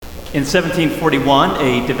In 1741,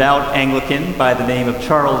 a devout Anglican by the name of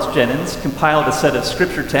Charles Jennens compiled a set of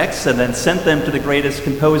scripture texts and then sent them to the greatest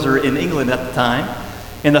composer in England at the time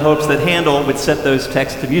in the hopes that Handel would set those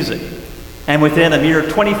texts to music. And within a mere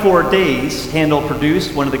 24 days, Handel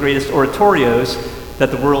produced one of the greatest oratorios that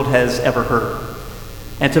the world has ever heard.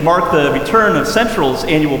 And to mark the return of Central's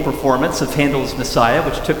annual performance of Handel's Messiah,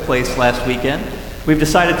 which took place last weekend, we've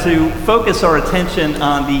decided to focus our attention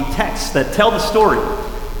on the texts that tell the story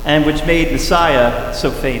and which made Messiah so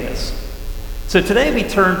famous. So today we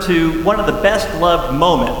turn to one of the best-loved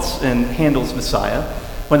moments in Handel's Messiah,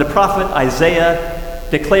 when the prophet Isaiah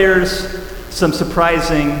declares some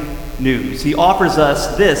surprising news. He offers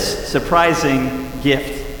us this surprising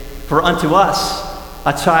gift. For unto us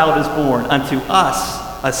a child is born, unto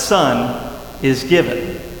us a son is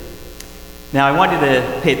given. Now I want you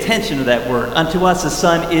to pay attention to that word. Unto us a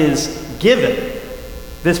son is given.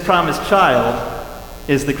 This promised child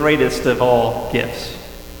is the greatest of all gifts.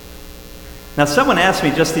 Now, someone asked me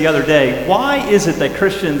just the other day, why is it that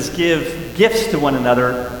Christians give gifts to one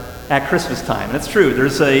another at Christmas time? And it's true,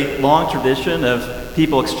 there's a long tradition of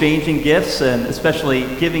people exchanging gifts and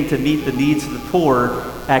especially giving to meet the needs of the poor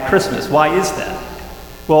at Christmas. Why is that?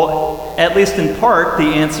 Well, at least in part, the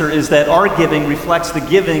answer is that our giving reflects the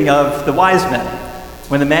giving of the wise men.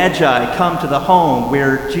 When the Magi come to the home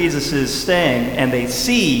where Jesus is staying and they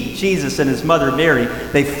see Jesus and his mother Mary,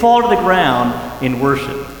 they fall to the ground in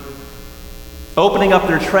worship. Opening up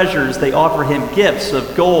their treasures, they offer him gifts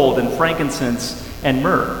of gold and frankincense and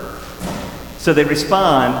myrrh. So they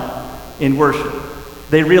respond in worship.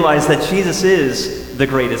 They realize that Jesus is the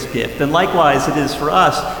greatest gift. And likewise it is for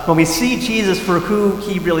us. When we see Jesus for who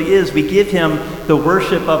he really is, we give him the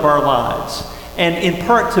worship of our lives. And in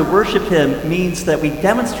part, to worship him means that we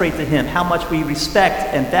demonstrate to him how much we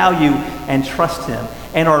respect and value and trust him.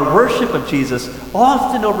 And our worship of Jesus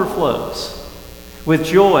often overflows with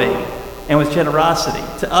joy and with generosity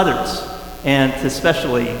to others, and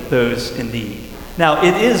especially those in need. Now,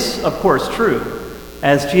 it is, of course, true,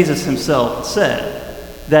 as Jesus himself said,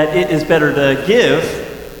 that it is better to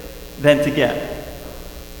give than to get.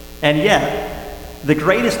 And yet, the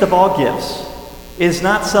greatest of all gifts is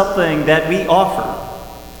not something that we offer.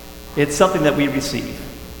 It's something that we receive.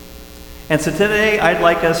 And so today I'd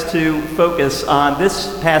like us to focus on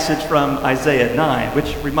this passage from Isaiah 9,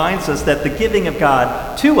 which reminds us that the giving of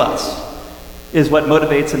God to us is what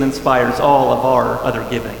motivates and inspires all of our other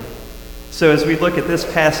giving. So as we look at this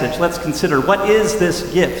passage, let's consider, what is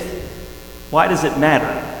this gift? Why does it matter?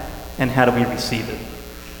 And how do we receive it?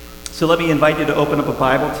 So let me invite you to open up a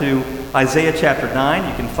Bible to Isaiah chapter 9.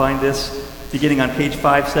 You can find this beginning on page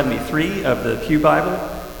 573 of the Pew Bible.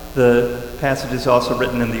 The passage is also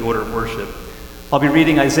written in the order of worship. I'll be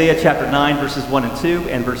reading Isaiah chapter 9, verses 1 and 2,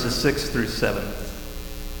 and verses 6 through 7.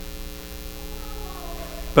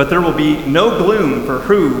 But there will be no gloom for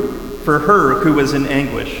her who was in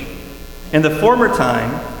anguish. In the former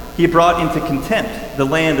time, he brought into contempt the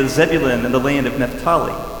land of Zebulun and the land of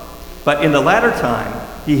Naphtali. But in the latter time,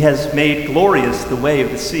 he has made glorious the way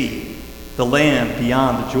of the sea, the land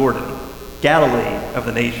beyond the Jordan, Galilee of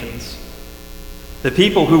the nations. The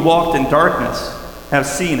people who walked in darkness have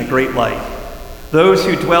seen a great light. Those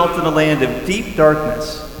who dwelt in a land of deep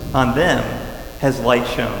darkness, on them has light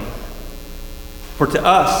shone. For to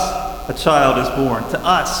us a child is born, to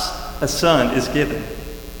us a son is given,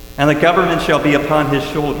 and the government shall be upon his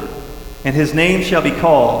shoulder, and his name shall be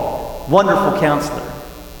called Wonderful Counselor,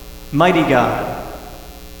 Mighty God,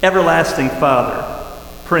 Everlasting Father,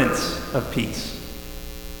 Prince of Peace.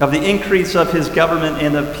 Of the increase of his government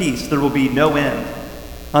and of peace there will be no end,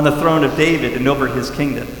 on the throne of David and over his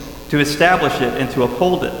kingdom, to establish it and to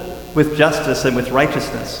uphold it with justice and with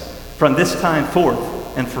righteousness from this time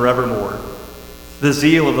forth and forevermore. The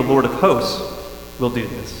zeal of the Lord of hosts will do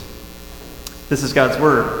this. This is God's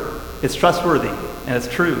word. It's trustworthy and it's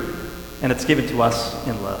true, and it's given to us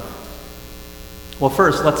in love. Well,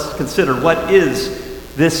 first, let's consider, what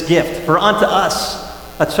is this gift? For unto us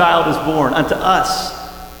a child is born, unto us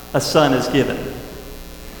a son is given.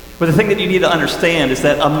 But the thing that you need to understand is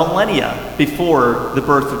that a millennia before the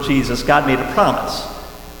birth of Jesus, God made a promise.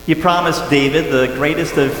 He promised David, the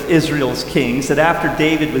greatest of Israel's kings, that after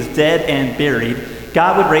David was dead and buried,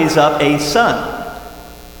 God would raise up a son,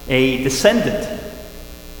 a descendant,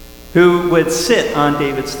 who would sit on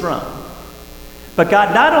David's throne. But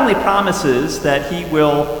God not only promises that he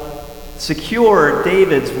will secure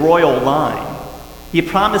David's royal line, he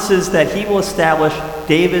promises that he will establish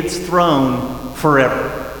David's throne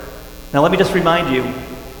forever. Now let me just remind you,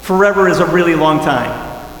 forever is a really long time.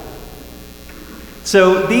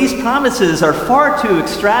 So these promises are far too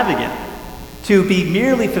extravagant to be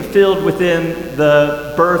merely fulfilled within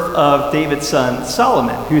the birth of David's son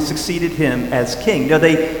Solomon, who succeeded him as king. No,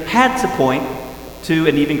 they had to point to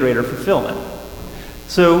an even greater fulfillment.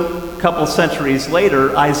 So a couple centuries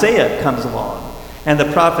later, Isaiah comes along, and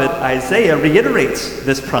the prophet Isaiah reiterates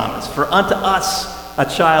this promise. For unto us a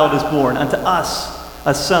child is born, unto us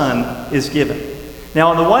a son is given. Now,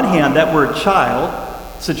 on the one hand, that word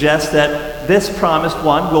child suggests that this promised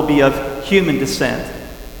one will be of human descent.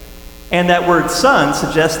 And that word son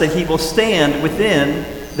suggests that he will stand within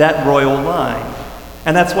that royal line.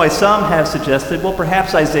 And that's why some have suggested, well,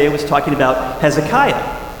 perhaps Isaiah was talking about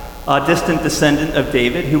Hezekiah, a distant descendant of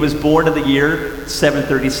David who was born in the year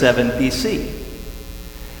 737 BC.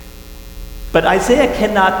 But Isaiah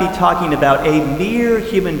cannot be talking about a mere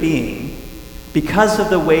human being because of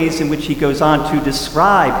the ways in which he goes on to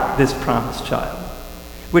describe this promised child.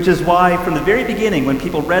 Which is why, from the very beginning, when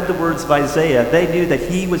people read the words of Isaiah, they knew that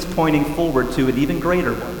he was pointing forward to an even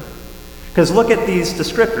greater one. Because look at these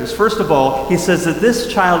descriptors. First of all, he says that this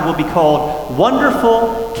child will be called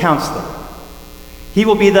Wonderful Counselor. He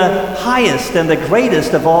will be the highest and the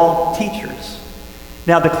greatest of all teachers.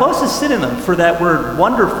 Now, the closest synonym for that word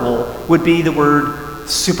wonderful would be the word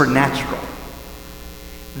supernatural.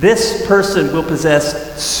 This person will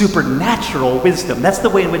possess supernatural wisdom. That's the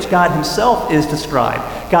way in which God himself is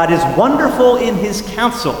described. God is wonderful in his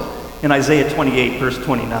counsel in Isaiah 28, verse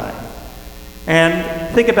 29.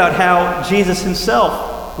 And think about how Jesus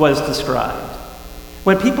himself was described.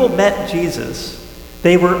 When people met Jesus,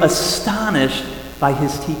 they were astonished by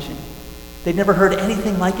his teaching. They'd never heard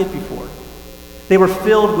anything like it before. They were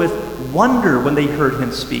filled with wonder when they heard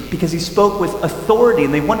him speak because he spoke with authority,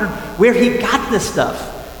 and they wondered where he got this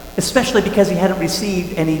stuff, especially because he hadn't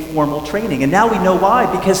received any formal training. And now we know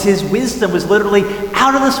why, because his wisdom was literally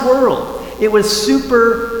out of this world. It was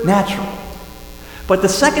supernatural. But the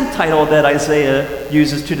second title that Isaiah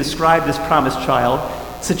uses to describe this promised child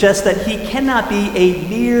suggests that he cannot be a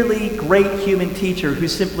merely great human teacher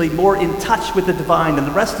who's simply more in touch with the divine than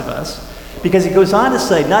the rest of us, because he goes on to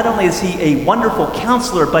say not only is he a wonderful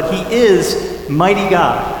counselor, but he is mighty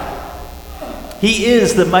God. He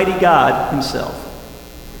is the mighty God himself.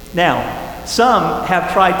 Now, some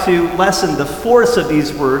have tried to lessen the force of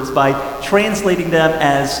these words by translating them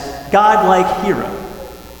as God-like hero.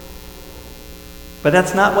 But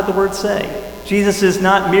that's not what the words say. Jesus is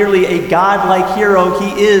not merely a God-like hero,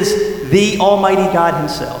 he is the Almighty God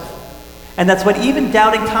himself. And that's what even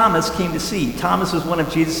doubting Thomas came to see. Thomas was one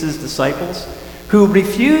of Jesus' disciples who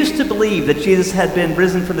refused to believe that Jesus had been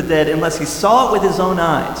risen from the dead unless he saw it with his own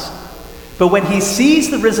eyes. But when he sees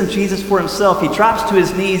the risen Jesus for himself, he drops to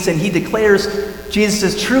his knees and he declares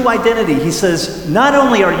Jesus' true identity. He says, not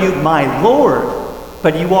only are you my Lord,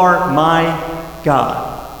 but you are my God.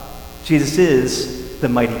 Jesus is the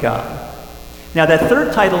mighty God. Now that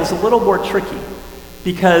third title is a little more tricky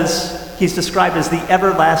because he's described as the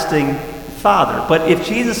everlasting Father. But if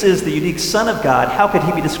Jesus is the unique Son of God, how could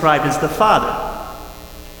he be described as the Father?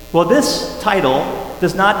 Well, this title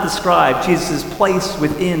does not describe Jesus' place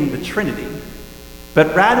within the Trinity,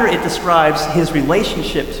 but rather it describes his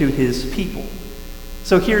relationship to his people.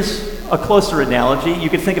 So here's a closer analogy. You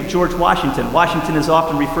could think of George Washington. Washington is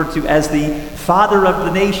often referred to as the father of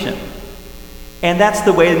the nation. And that's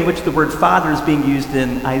the way in which the word father is being used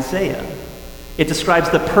in Isaiah. It describes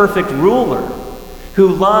the perfect ruler who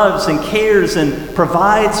loves and cares and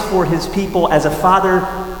provides for his people as a father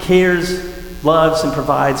cares, loves, and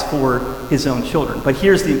provides for his own children. But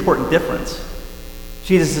here's the important difference.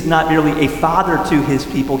 Jesus is not merely a father to his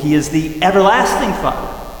people, he is the everlasting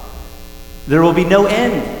Father. There will be no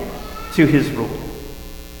end to his rule.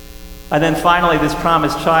 And then finally, this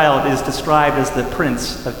promised child is described as the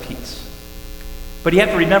Prince of Peace. But you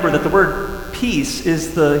have to remember that the word peace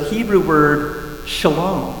is the Hebrew word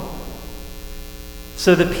shalom.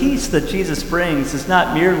 So the peace that Jesus brings is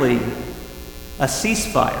not merely a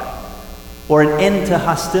ceasefire or an end to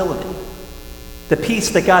hostility. The peace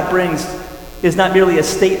that God brings is not merely a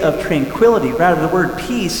state of tranquility. Rather, the word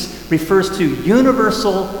peace refers to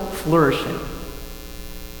universal flourishing.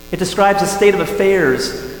 It describes a state of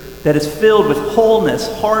affairs that is filled with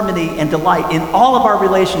wholeness, harmony, and delight in all of our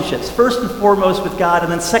relationships, first and foremost with God,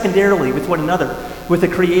 and then secondarily with one another, with the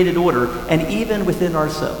created order, and even within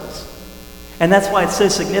ourselves. And that's why it's so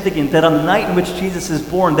significant that on the night in which Jesus is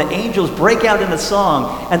born, the angels break out in a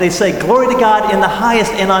song, and they say, glory to God in the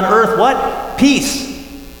highest, and on earth, what? Peace.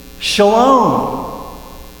 Shalom.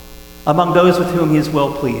 Among those with whom he is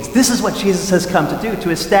well pleased. This is what Jesus has come to do, to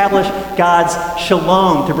establish God's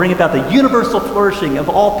shalom, to bring about the universal flourishing of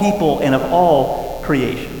all people and of all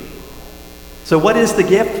creation. So what is the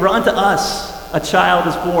gift? For unto us a child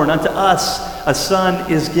is born, unto us a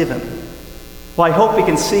son is given. Well, I hope we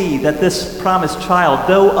can see that this promised child,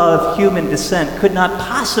 though of human descent, could not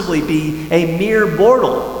possibly be a mere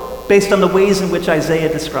mortal based on the ways in which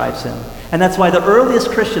Isaiah describes him. And that's why the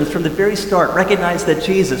earliest Christians from the very start recognized that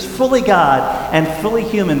Jesus, fully God and fully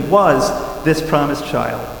human, was this promised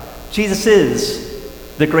child. Jesus is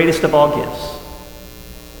the greatest of all gifts.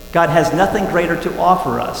 God has nothing greater to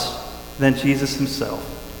offer us than Jesus himself.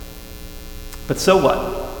 But so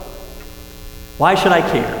what? Why should I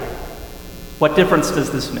care? What difference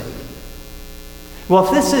does this make? Well,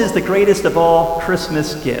 if this is the greatest of all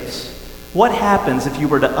Christmas gifts, what happens if you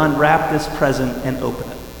were to unwrap this present and open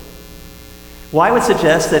it? Well, I would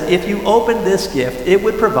suggest that if you open this gift, it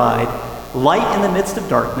would provide light in the midst of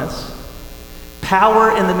darkness,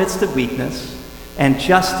 power in the midst of weakness, and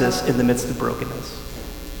justice in the midst of brokenness.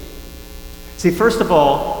 See, first of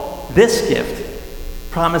all, this gift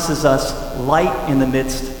promises us light in the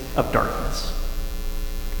midst of darkness.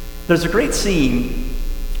 There's a great scene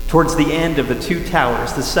towards the end of The Two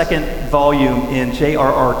Towers, the second volume in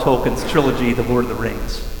J.R.R. Tolkien's trilogy, The Lord of the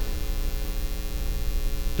Rings.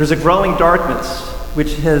 There's a growing darkness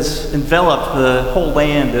which has enveloped the whole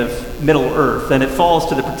land of Middle-earth, and it falls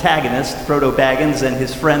to the protagonist, Frodo Baggins, and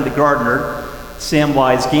his friend, the gardener,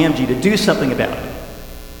 Samwise Gamgee, to do something about it.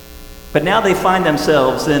 But now they find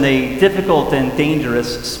themselves in a difficult and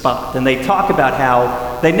dangerous spot, and they talk about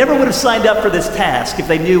how they never would have signed up for this task if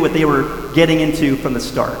they knew what they were getting into from the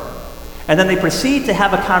start. And then they proceed to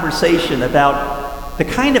have a conversation about the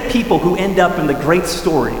kind of people who end up in the great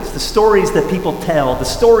stories, the stories that people tell, the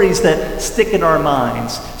stories that stick in our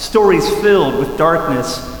minds, stories filled with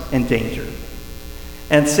darkness and danger.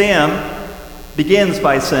 And Sam begins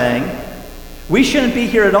by saying, we shouldn't be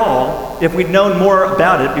here at all if we'd known more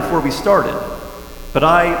about it before we started. But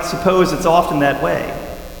I suppose it's often that way.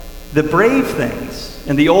 The brave things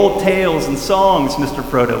in the old tales and songs, Mr.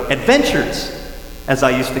 Frodo, adventures, as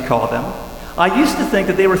I used to call them, I used to think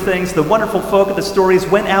that they were things the wonderful folk of the stories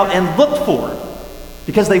went out and looked for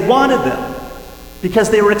because they wanted them, because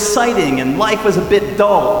they were exciting and life was a bit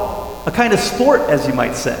dull, a kind of sport, as you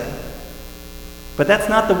might say. But that's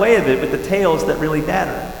not the way of it with the tales that really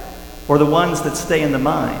matter, or the ones that stay in the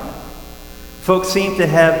mind. Folks seem to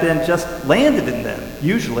have been just landed in them,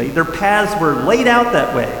 usually. Their paths were laid out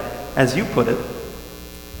that way, as you put it.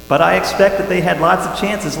 But I expect that they had lots of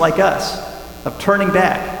chances, like us, of turning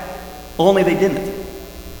back, only they didn't.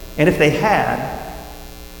 And if they had,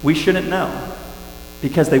 we shouldn't know,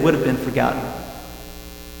 because they would have been forgotten.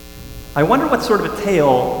 I wonder what sort of a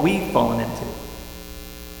tale we've fallen into.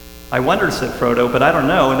 I wonder, said Frodo, but I don't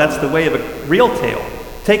know, and that's the way of a real tale.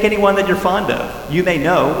 Take anyone that you're fond of. You may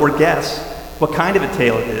know or guess what kind of a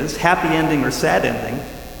tale it is, happy ending or sad ending,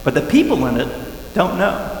 but the people in it don't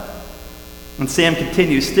know. And Sam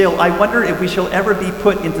continues, still, I wonder if we shall ever be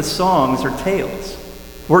put into songs or tales.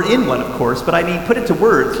 We're in one, of course, but I mean put into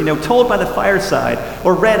words, told by the fireside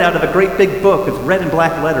or read out of a great big book with red and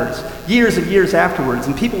black letters, years and years afterwards,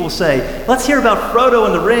 and people will say, let's hear about Frodo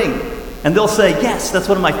and the Ring. And they'll say, yes, that's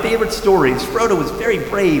one of my favorite stories. Frodo was very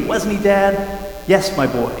brave, wasn't he, Dad? Yes, my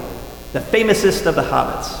boy, the famousest of the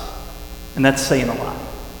hobbits. And that's saying a lot.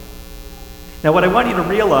 Now, what I want you to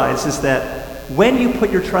realize is that when you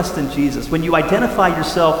put your trust in Jesus, when you identify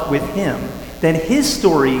yourself with him, then his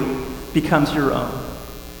story becomes your own.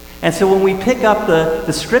 And so when we pick up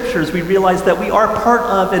the scriptures, we realize that we are part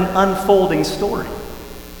of an unfolding story.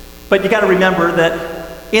 But you got to remember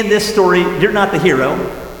that in this story, you're not the hero.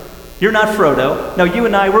 You're not Frodo. No, you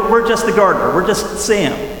and I, we're just the gardener. We're just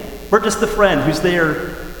Sam. We're just the friend who's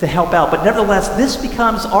there to help out. But nevertheless, this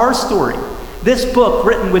becomes our story. This book,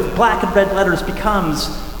 written with black and red letters, becomes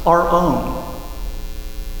our own.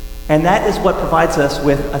 And that is what provides us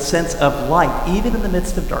with a sense of light, even in the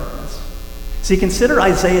midst of darkness. See, consider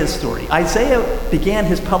Isaiah's story. Isaiah began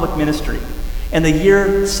his public ministry in the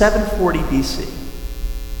year 740 BC.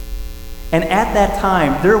 And at that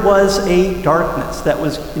time, there was a darkness that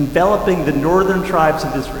was enveloping the northern tribes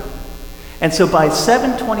of Israel. And so by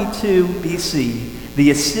 722 BC,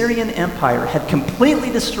 the Assyrian Empire had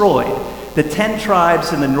completely destroyed the 10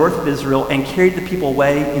 tribes in the north of Israel and carried the people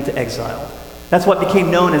away into exile. That's what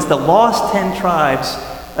became known as the lost 10 tribes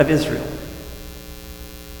of Israel.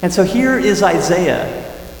 And so here is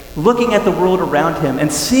Isaiah looking at the world around him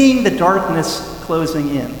and seeing the darkness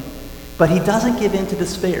closing in. But he doesn't give in to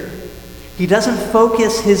despair. He doesn't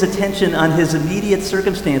focus his attention on his immediate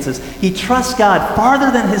circumstances. He trusts God farther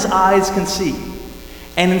than his eyes can see.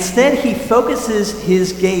 And instead, he focuses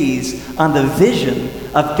his gaze on the vision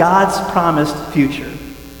of God's promised future.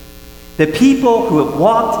 The people who have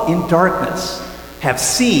walked in darkness have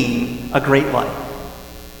seen a great light.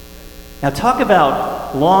 Now talk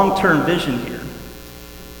about long-term vision here.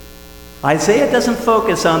 Isaiah doesn't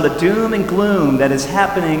focus on the doom and gloom that is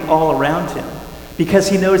happening all around him, because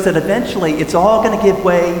he knows that eventually it's all going to give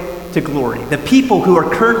way to glory. The people who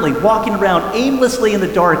are currently walking around aimlessly in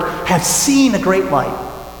the dark have seen a great light,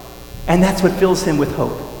 and that's what fills him with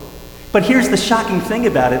hope. But here's the shocking thing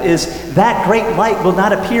about it, is that great light will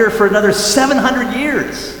not appear for another 700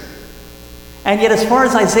 years. And yet, as far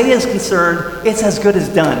as Isaiah is concerned, it's as good as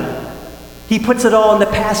done. He puts it all in the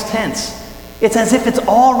past tense. It's as if it's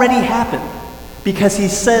already happened, because he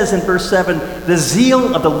says in verse 7, the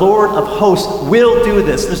zeal of the Lord of hosts will do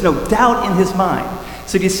this. There's no doubt in his mind.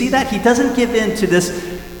 So do you see that? He doesn't give in to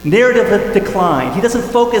this narrative of decline. He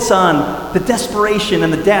doesn't focus on the desperation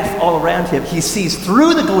and the death all around him. He sees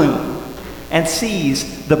through the gloom and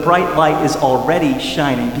sees the bright light is already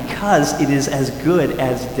shining, because it is as good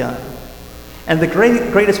as done. And the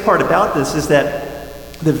greatest part about this is that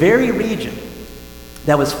the very region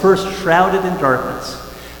that was first shrouded in darkness,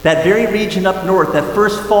 that very region up north that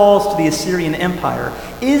first falls to the Assyrian Empire,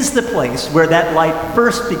 is the place where that light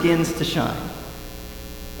first begins to shine.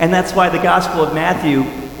 And that's why the Gospel of Matthew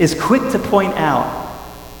is quick to point out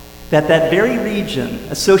that that very region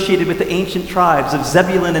associated with the ancient tribes of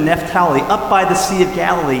Zebulun and Naphtali up by the Sea of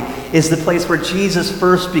Galilee is the place where Jesus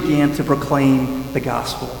first began to proclaim the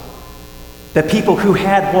gospel. The people who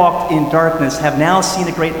had walked in darkness have now seen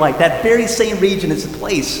a great light. That very same region is the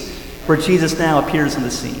place where Jesus now appears in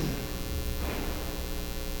the scene. Do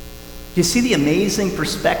you see the amazing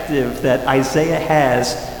perspective that Isaiah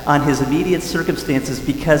has on his immediate circumstances,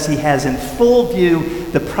 because he has in full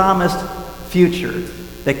view the promised future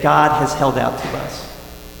that God has held out to us?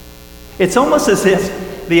 It's almost as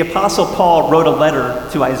if the Apostle Paul wrote a letter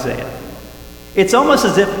to Isaiah. It's almost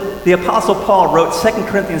as if the Apostle Paul wrote 2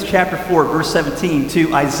 Corinthians chapter 4, verse 17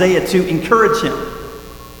 to Isaiah to encourage him.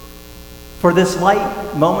 For this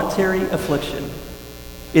light, momentary affliction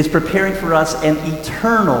is preparing for us an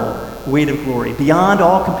eternal weight of glory beyond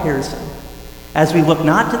all comparison, as we look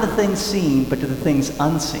not to the things seen, but to the things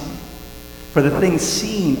unseen. For the things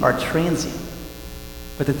seen are transient,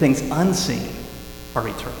 but the things unseen are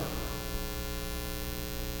eternal.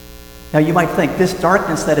 Now you might think, this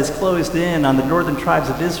darkness that is closed in on the northern tribes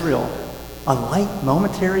of Israel, a light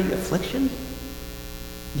momentary affliction?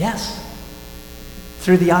 Yes.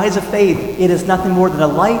 Through the eyes of faith, it is nothing more than a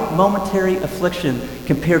light momentary affliction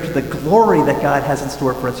compared to the glory that God has in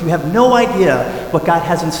store for us. You have no idea what God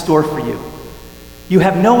has in store for you. You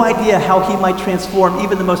have no idea how he might transform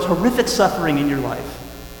even the most horrific suffering in your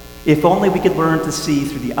life, if only we could learn to see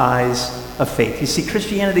through the eyes of faith. You see,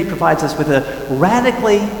 Christianity provides us with a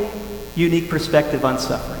radically unique perspective on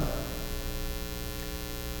suffering.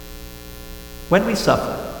 When we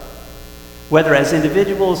suffer, whether as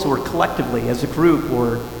individuals or collectively, as a group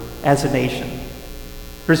or as a nation,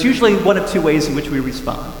 there's usually one of two ways in which we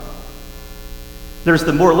respond. There's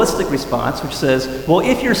the moralistic response, which says, well,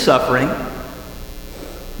 if you're suffering,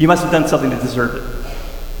 you must have done something to deserve it.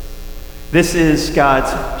 This is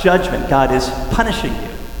God's judgment. God is punishing you.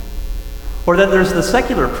 Or then there's the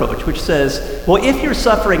secular approach, which says, well, if you're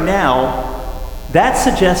suffering now, that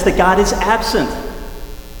suggests that God is absent.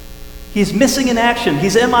 He's missing in action.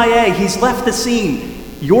 He's MIA. He's left the scene.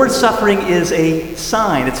 Your suffering is a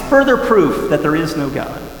sign. It's further proof that there is no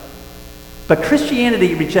God. But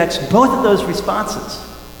Christianity rejects both of those responses,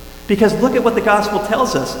 because look at what the gospel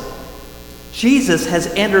tells us. Jesus has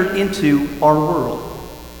entered into our world.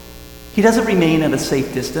 He doesn't remain at a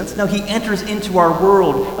safe distance. No, he enters into our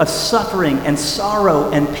world of suffering and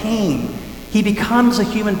sorrow and pain. He becomes a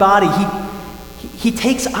human body. He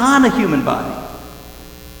takes on a human body,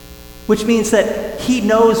 which means that he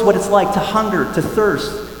knows what it's like to hunger, to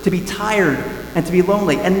thirst, to be tired, and to be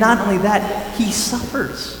lonely. And not only that, he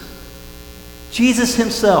suffers. Jesus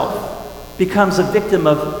himself becomes a victim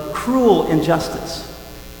of cruel injustice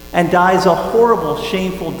and dies a horrible,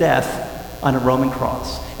 shameful death on a Roman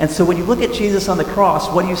cross. And so when you look at Jesus on the cross,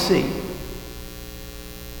 what do you see?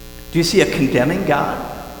 Do you see a condemning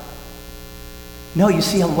God? No, you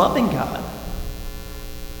see a loving God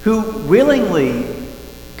who willingly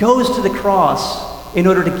goes to the cross in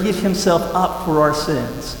order to give himself up for our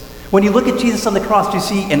sins. When you look at Jesus on the cross, do you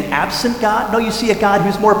see an absent God? No, you see a God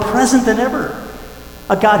who's more present than ever.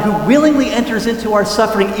 A God who willingly enters into our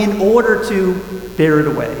suffering in order to bear it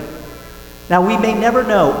away. Now, we may never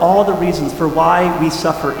know all the reasons for why we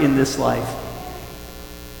suffer in this life,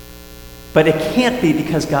 but it can't be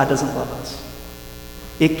because God doesn't love us.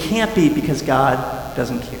 It can't be because God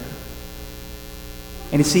doesn't care.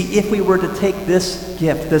 And you see, if we were to take this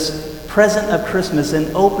gift, this present of Christmas,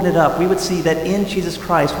 and open it up, we would see that in Jesus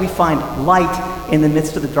Christ we find light in the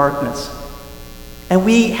midst of the darkness. And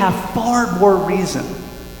we have far more reason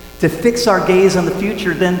to fix our gaze on the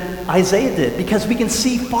future than Isaiah did, because we can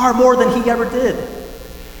see far more than he ever did.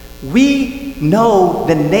 We know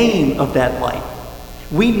the name of that light.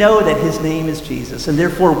 We know that his name is Jesus, and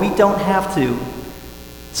therefore we don't have to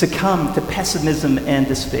succumb to pessimism and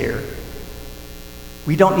despair.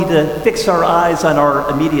 We don't need to fix our eyes on our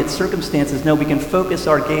immediate circumstances. No, we can focus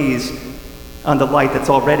our gaze on the light that's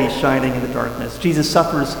already shining in the darkness. Jesus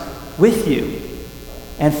suffers with you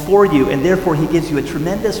and for you, and therefore he gives you a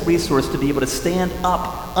tremendous resource to be able to stand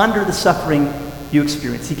up under the suffering you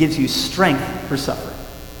experience. He gives you strength for suffering.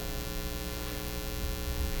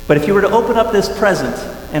 But if you were to open up this present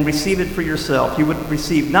and receive it for yourself, you would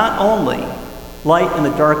receive not only light in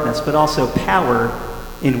the darkness, but also power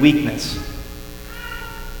in weakness.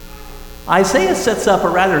 Isaiah sets up a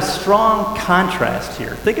rather strong contrast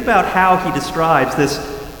here. Think about how he describes this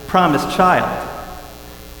promised child.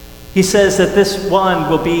 He says that this one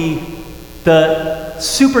will be the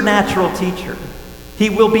supernatural teacher. He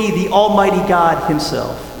will be the Almighty God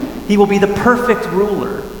himself. He will be the perfect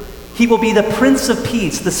ruler. He will be the Prince of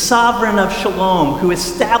Peace, the sovereign of Shalom, who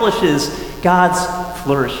establishes God's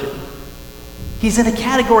flourishing. He's in a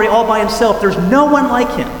category all by himself. There's no one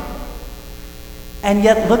like him. And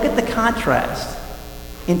yet, look at the contrast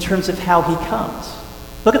in terms of how he comes.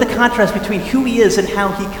 Look at the contrast between who he is and how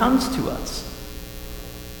he comes to us.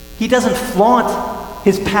 He doesn't flaunt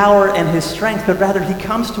his power and his strength, but rather he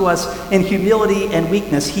comes to us in humility and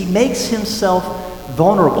weakness. He makes himself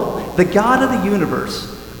vulnerable. The God of the universe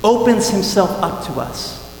opens himself up to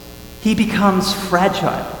us. He becomes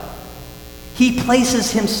fragile. He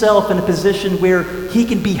places himself in a position where he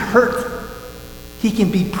can be hurt. He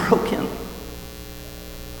can be broken.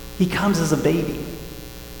 He comes as a baby.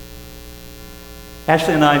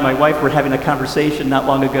 Ashley and I, my wife, were having a conversation not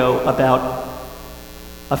long ago about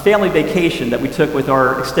a family vacation that we took with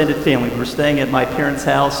our extended family. We were staying at my parents'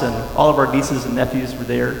 house, and all of our nieces and nephews were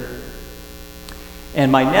there.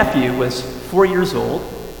 And my nephew was 4 years old,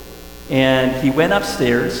 and he went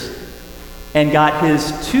upstairs and got his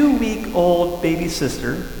 2-week-old baby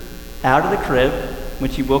sister out of the crib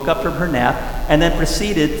when she woke up from her nap, and then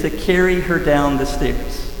proceeded to carry her down the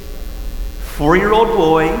stairs. 4-year-old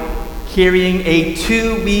boy carrying a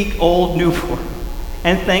 2-week-old newborn.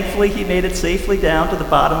 And thankfully, he made it safely down to the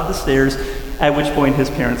bottom of the stairs, at which point his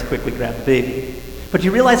parents quickly grabbed the baby. But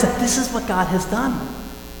you realize that this is what God has done.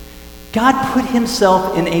 God put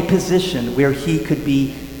himself in a position where he could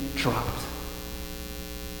be dropped.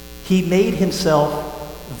 He made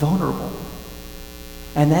himself vulnerable.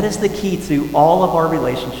 And that is the key to all of our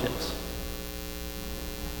relationships.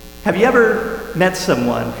 Have you ever met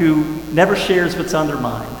someone who never shares what's on their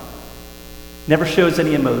mind, never shows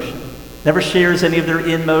any emotion, never shares any of their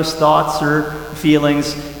inmost thoughts or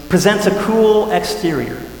feelings, presents a cool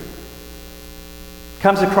exterior,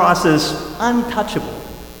 comes across as untouchable?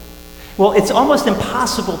 Well, it's almost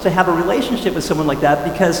impossible to have a relationship with someone like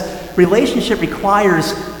that, because relationship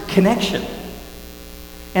requires connection.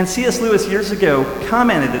 And C.S. Lewis years ago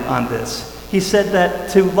commented on this. He said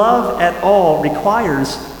that to love at all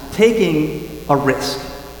requires taking a risk.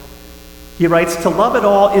 He writes, "To love at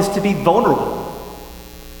all is to be vulnerable.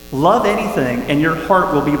 Love anything and your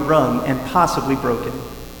heart will be wrung and possibly broken.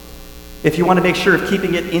 If you want to make sure of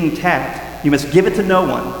keeping it intact, you must give it to no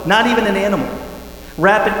one, not even an animal.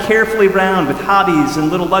 Wrap it carefully round with hobbies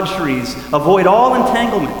and little luxuries. Avoid all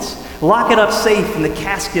entanglements. Lock it up safe in the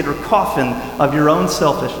casket or coffin of your own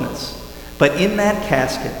selfishness. But in that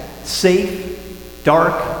casket, safe,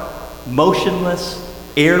 dark, motionless,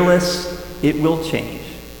 airless, it will change.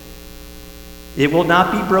 It will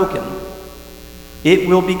not be broken. It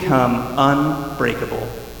will become unbreakable,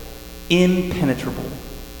 impenetrable,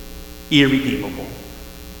 irredeemable."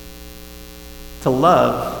 To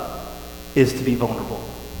love is to be vulnerable.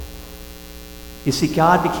 You see,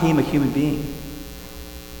 God became a human being.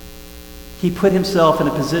 He put himself in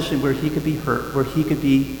a position where he could be hurt, where he could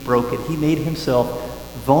be broken. He made himself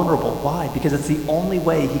vulnerable. Why? Because it's the only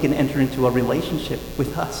way he can enter into a relationship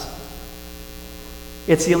with us.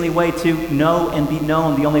 It's the only way to know and be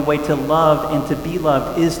known. The only way to love and to be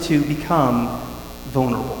loved is to become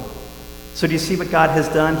vulnerable. So do you see what God has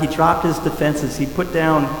done? He dropped his defenses. He put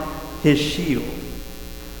down his shield.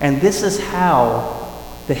 And this is how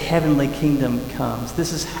the heavenly kingdom comes.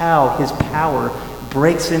 This is how his power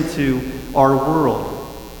breaks into our world.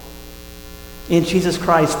 In Jesus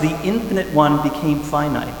Christ, the infinite one became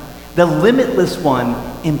finite. The limitless one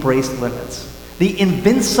embraced limits. The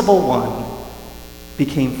invincible one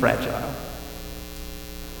became fragile.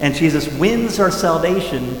 And Jesus wins our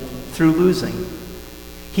salvation through losing.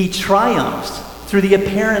 He triumphs through the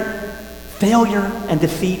apparent failure and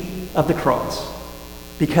defeat of the cross,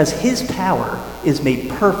 because his power is made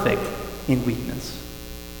perfect in weakness.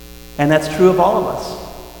 And that's true of all of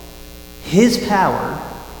us. His power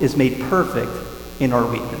is made perfect in our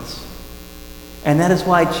weakness. And that is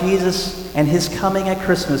why Jesus and his coming at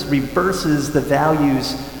Christmas reverses the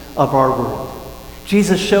values of our world.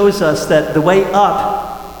 Jesus shows us that the way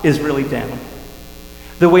up is really down.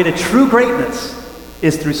 The way to true greatness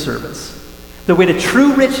is through service. The way to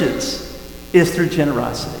true riches is through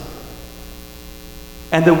generosity.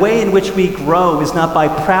 And the way in which we grow is not by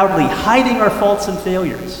proudly hiding our faults and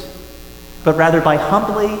failures, but rather by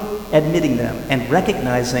humbly admitting them and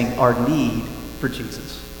recognizing our need for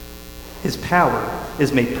Jesus. His power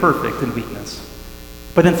is made perfect in weakness.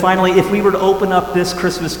 But then finally, if we were to open up this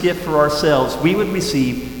Christmas gift for ourselves, we would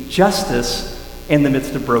receive justice in the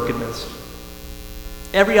midst of brokenness.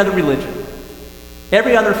 Every other religion,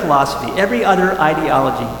 every other philosophy, every other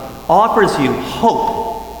ideology offers you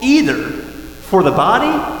hope, either for the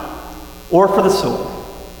body or for the soul.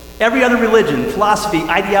 Every other religion, philosophy,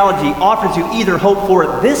 ideology offers you either hope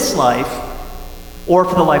for this life or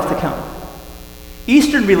for the life to come.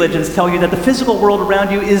 Eastern religions tell you that the physical world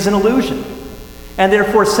around you is an illusion, and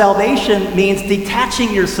therefore salvation means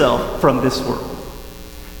detaching yourself from this world.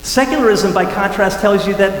 Secularism, by contrast, tells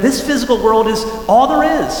you that this physical world is all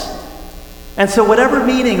there is. And so whatever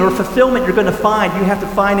meaning or fulfillment you're going to find, you have to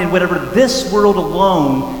find in whatever this world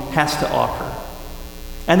alone has to offer.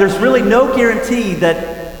 And there's really no guarantee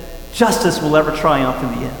that justice will ever triumph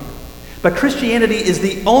in the end. But Christianity is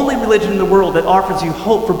the only religion in the world that offers you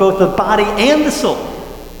hope for both the body and the soul.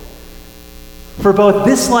 For both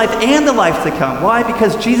this life and the life to come. Why?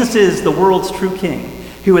 Because Jesus is the world's true king,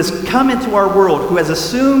 who has come into our world, who has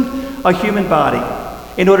assumed a human body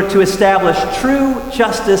in order to establish true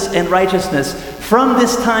justice and righteousness from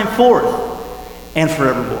this time forth and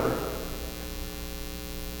forevermore.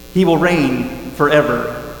 He will reign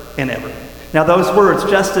forever and ever. Now those words,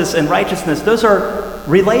 justice and righteousness, those are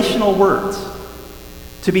relational words.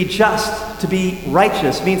 To be just, to be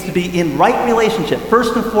righteous, means to be in right relationship,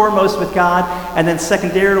 first and foremost with God, and then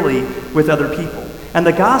secondarily with other people. And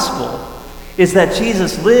the gospel is that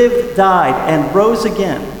Jesus lived, died, and rose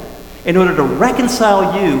again in order to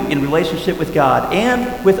reconcile you in relationship with God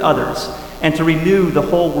and with others, and to renew the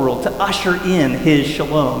whole world, to usher in his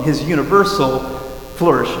shalom, his universal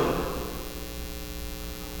flourishing.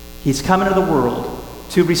 He's come into the world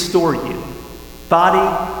to restore you,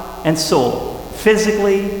 body and soul,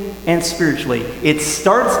 physically and spiritually. It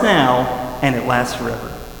starts now and it lasts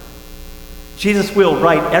forever. Jesus will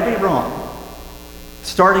right every wrong,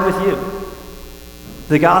 starting with you.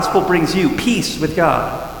 The gospel brings you peace with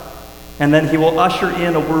God, and then he will usher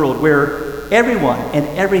in a world where everyone and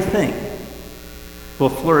everything will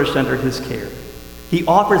flourish under his care. He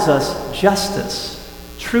offers us justice,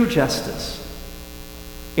 true justice,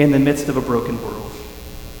 in the midst of a broken world.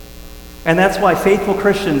 And that's why faithful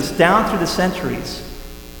Christians down through the centuries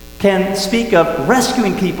can speak of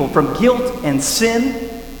rescuing people from guilt and sin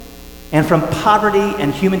and from poverty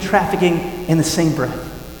and human trafficking in the same breath.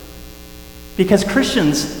 Because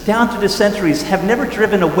Christians down through the centuries have never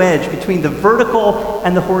driven a wedge between the vertical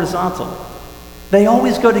and the horizontal. They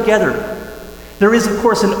always go together. There is, of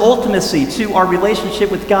course, an ultimacy to our relationship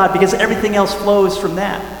with God because everything else flows from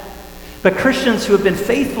that. But Christians who have been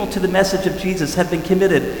faithful to the message of Jesus have been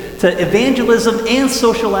committed to evangelism and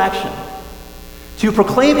social action, to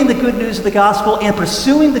proclaiming the good news of the gospel and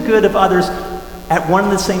pursuing the good of others at one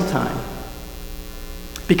and the same time.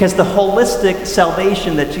 Because the holistic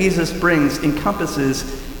salvation that Jesus brings encompasses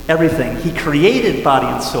everything. He created body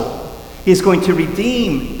and soul. He's going to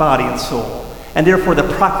redeem body and soul. And therefore the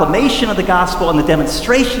proclamation of the gospel and the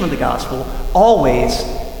demonstration of the gospel always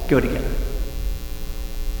go together.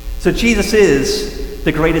 So Jesus is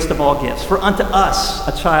the greatest of all gifts. For unto us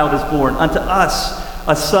a child is born, unto us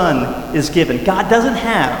a son is given. God doesn't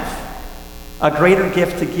have a greater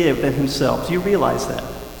gift to give than himself. Do you realize that?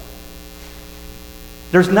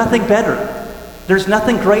 There's nothing better. There's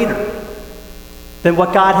nothing greater than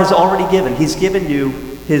what God has already given. He's given you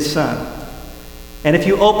his son. And if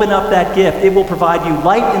you open up that gift, it will provide you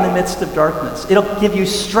light in the midst of darkness. It'll give you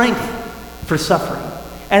strength for suffering.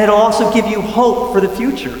 And it'll also give you hope for the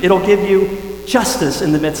future. It'll give you justice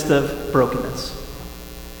in the midst of brokenness.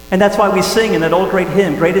 And that's why we sing in that old great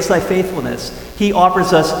hymn, Great is Thy Faithfulness. He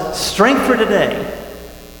offers us strength for today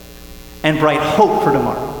and bright hope for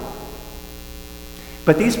tomorrow.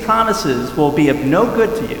 But these promises will be of no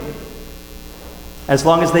good to you as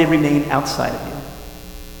long as they remain outside of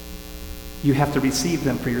you. You have to receive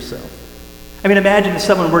them for yourself. I mean, imagine if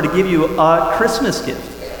someone were to give you a Christmas gift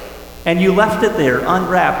and you left it there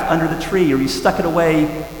unwrapped under the tree, or you stuck it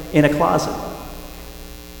away in a closet,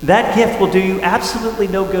 that gift will do you absolutely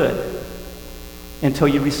no good until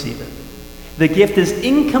you receive it. The gift is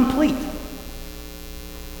incomplete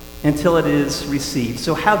until it is received.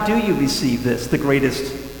 So how do you receive this, the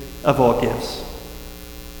greatest of all gifts?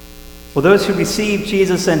 Well, those who receive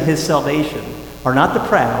Jesus and his salvation are not the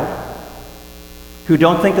proud, who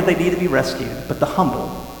don't think that they need to be rescued, but the humble,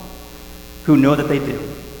 who know that they do.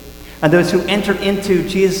 And those who enter into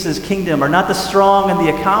Jesus' kingdom are not the strong and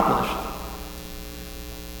the accomplished,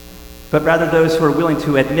 but rather those who are willing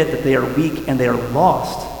to admit that they are weak and they are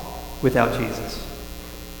lost without Jesus.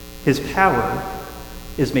 His power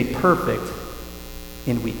is made perfect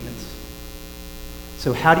in weakness.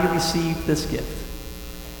 So how do you receive this gift?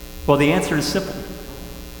 Well, the answer is simple.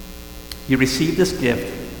 You receive this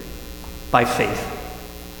gift by faith.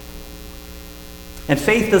 And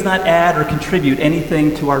faith does not add or contribute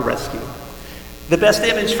anything to our rescue. The best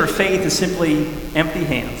image for faith is simply empty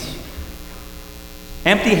hands.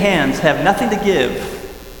 Empty hands have nothing to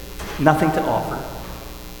give, nothing to offer.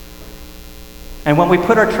 And when we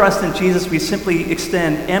put our trust in Jesus, we simply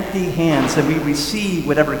extend empty hands and we receive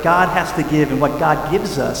whatever God has to give, and what God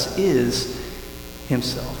gives us is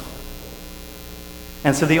himself.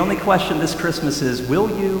 And so the only question this Christmas is, will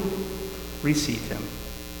you receive him?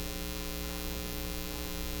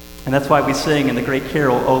 And that's why we sing in the great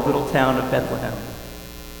carol, O Little Town of Bethlehem.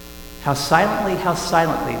 How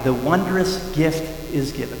silently the wondrous gift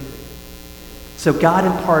is given. So God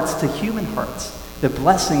imparts to human hearts the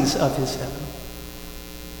blessings of his heaven.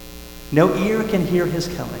 No ear can hear his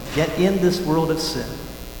coming, yet in this world of sin,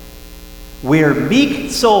 where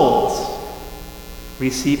meek souls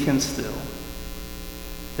receive him still,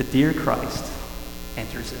 the dear Christ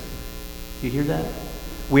enters in. You hear that?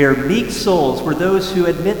 Where meek souls, where those who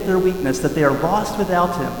admit their weakness, that they are lost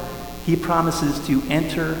without him, he promises to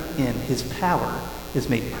enter in. His power is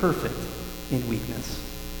made perfect in weakness.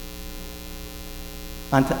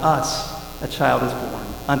 Unto us a child is born.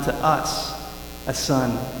 Unto us a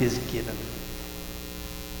son is given.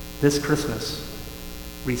 This Christmas,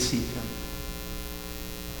 receive him.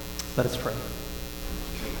 Let us pray.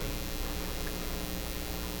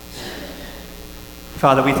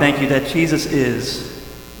 Father, we thank you that Jesus is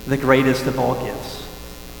the greatest of all gifts.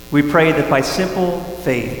 We pray that by simple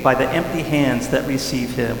faith, by the empty hands that receive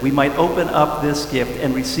him, we might open up this gift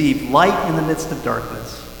and receive light in the midst of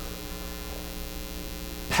darkness,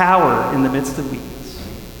 power in the midst of weakness,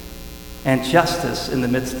 and justice in the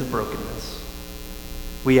midst of brokenness.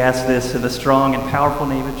 We ask this in the strong and powerful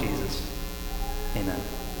name of Jesus. Amen.